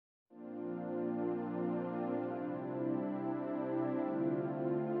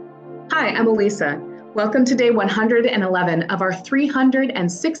Hi, I'm Elisa. Welcome to day 111 of our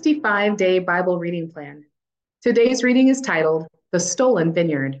 365-day Bible reading plan. Today's reading is titled, The Stolen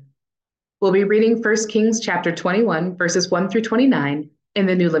Vineyard. We'll be reading 1 Kings chapter 21, verses 1 through 29 in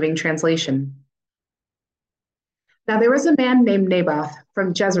the New Living Translation. Now there was a man named Naboth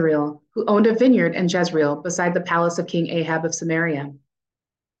from Jezreel who owned a vineyard in Jezreel beside the palace of King Ahab of Samaria.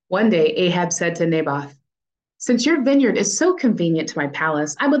 One day Ahab said to Naboth, "Since your vineyard is so convenient to my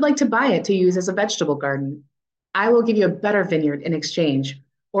palace, I would like to buy it to use as a vegetable garden. I will give you a better vineyard in exchange,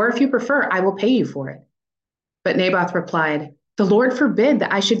 or if you prefer, I will pay you for it." But Naboth replied, "The Lord forbid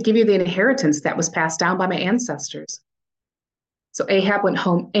that I should give you the inheritance that was passed down by my ancestors." So Ahab went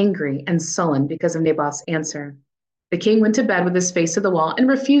home angry and sullen because of Naboth's answer. The king went to bed with his face to the wall and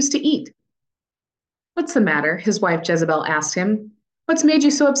refused to eat. "What's the matter?" his wife Jezebel asked him. "What's made you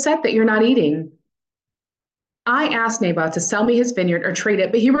so upset that you're not eating?" "I asked Naboth to sell me his vineyard or trade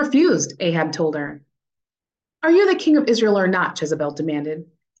it, but he refused," Ahab told her. "Are you the king of Israel or not?" Jezebel demanded.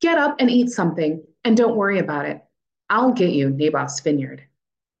 "Get up and eat something, and don't worry about it. I'll get you Naboth's vineyard."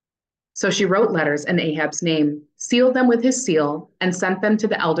 So she wrote letters in Ahab's name, sealed them with his seal, and sent them to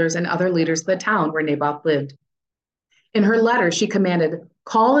the elders and other leaders of the town where Naboth lived. In her letter, she commanded,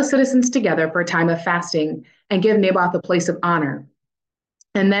 "Call the citizens together for a time of fasting and give Naboth a place of honor.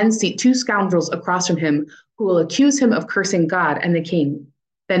 And then seat two scoundrels across from him who will accuse him of cursing God and the king.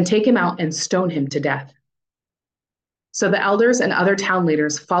 Then take him out and stone him to death." So the elders and other town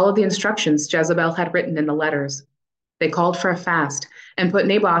leaders followed the instructions Jezebel had written in the letters. They called for a fast and put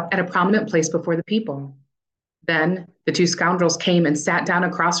Naboth at a prominent place before the people. Then the two scoundrels came and sat down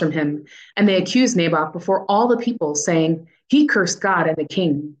across from him, and they accused Naboth before all the people, saying, "He cursed God and the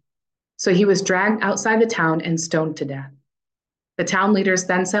king." So he was dragged outside the town and stoned to death. The town leaders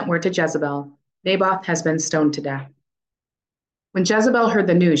then sent word to Jezebel, "Naboth has been stoned to death." When Jezebel heard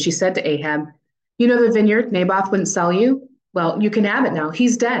the news, she said to Ahab, "You know the vineyard Naboth wouldn't sell you? Well, you can have it now.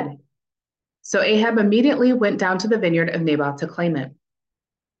 He's dead." So Ahab immediately went down to the vineyard of Naboth to claim it.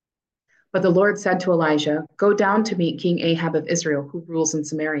 But the Lord said to Elijah, "Go down to meet King Ahab of Israel, who rules in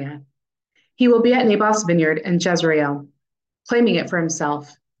Samaria. He will be at Naboth's vineyard in Jezreel, claiming it for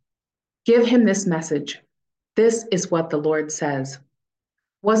himself. Give him this message. This is what the Lord says.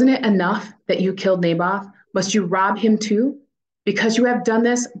 Wasn't it enough that you killed Naboth? Must you rob him too? Because you have done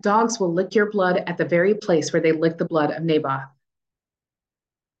this, dogs will lick your blood at the very place where they licked the blood of Naboth."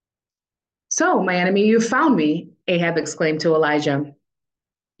 "So, my enemy, you found me," Ahab exclaimed to Elijah.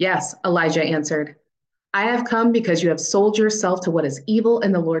 "Yes," Elijah answered. "I have come because you have sold yourself to what is evil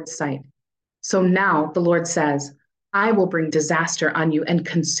in the Lord's sight. So now the Lord says, I will bring disaster on you and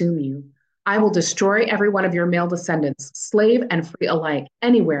consume you. I will destroy every one of your male descendants, slave and free alike,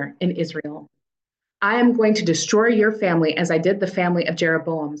 anywhere in Israel. I am going to destroy your family as I did the family of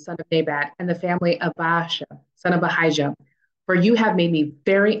Jeroboam, son of Nebat, and the family of Baasha, son of Ahijah, for you have made me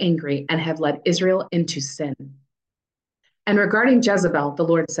very angry and have led Israel into sin. And regarding Jezebel, the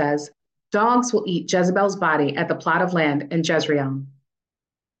Lord says, dogs will eat Jezebel's body at the plot of land in Jezreel.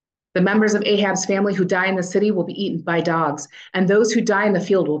 The members of Ahab's family who die in the city will be eaten by dogs, and those who die in the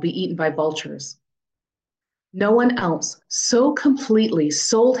field will be eaten by vultures. No one else so completely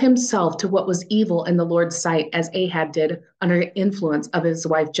sold himself to what was evil in the Lord's sight as Ahab did under the influence of his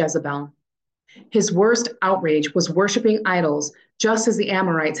wife Jezebel. His worst outrage was worshiping idols, just as the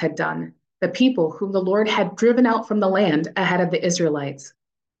Amorites had done, the people whom the Lord had driven out from the land ahead of the Israelites.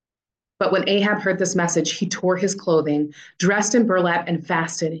 But when Ahab heard this message, he tore his clothing, dressed in burlap, and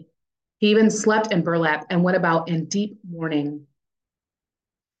fasted. He even slept in burlap and went about in deep mourning.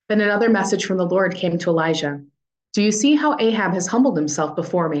 Then another message from the Lord came to Elijah. Do you see how Ahab has humbled himself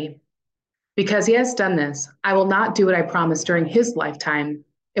before me? Because he has done this, I will not do what I promised during his lifetime.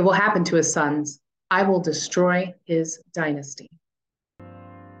 It will happen to his sons. I will destroy his dynasty.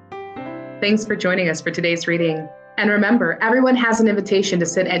 Thanks for joining us for today's reading. And remember, everyone has an invitation to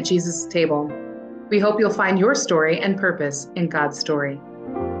sit at Jesus' table. We hope you'll find your story and purpose in God's story.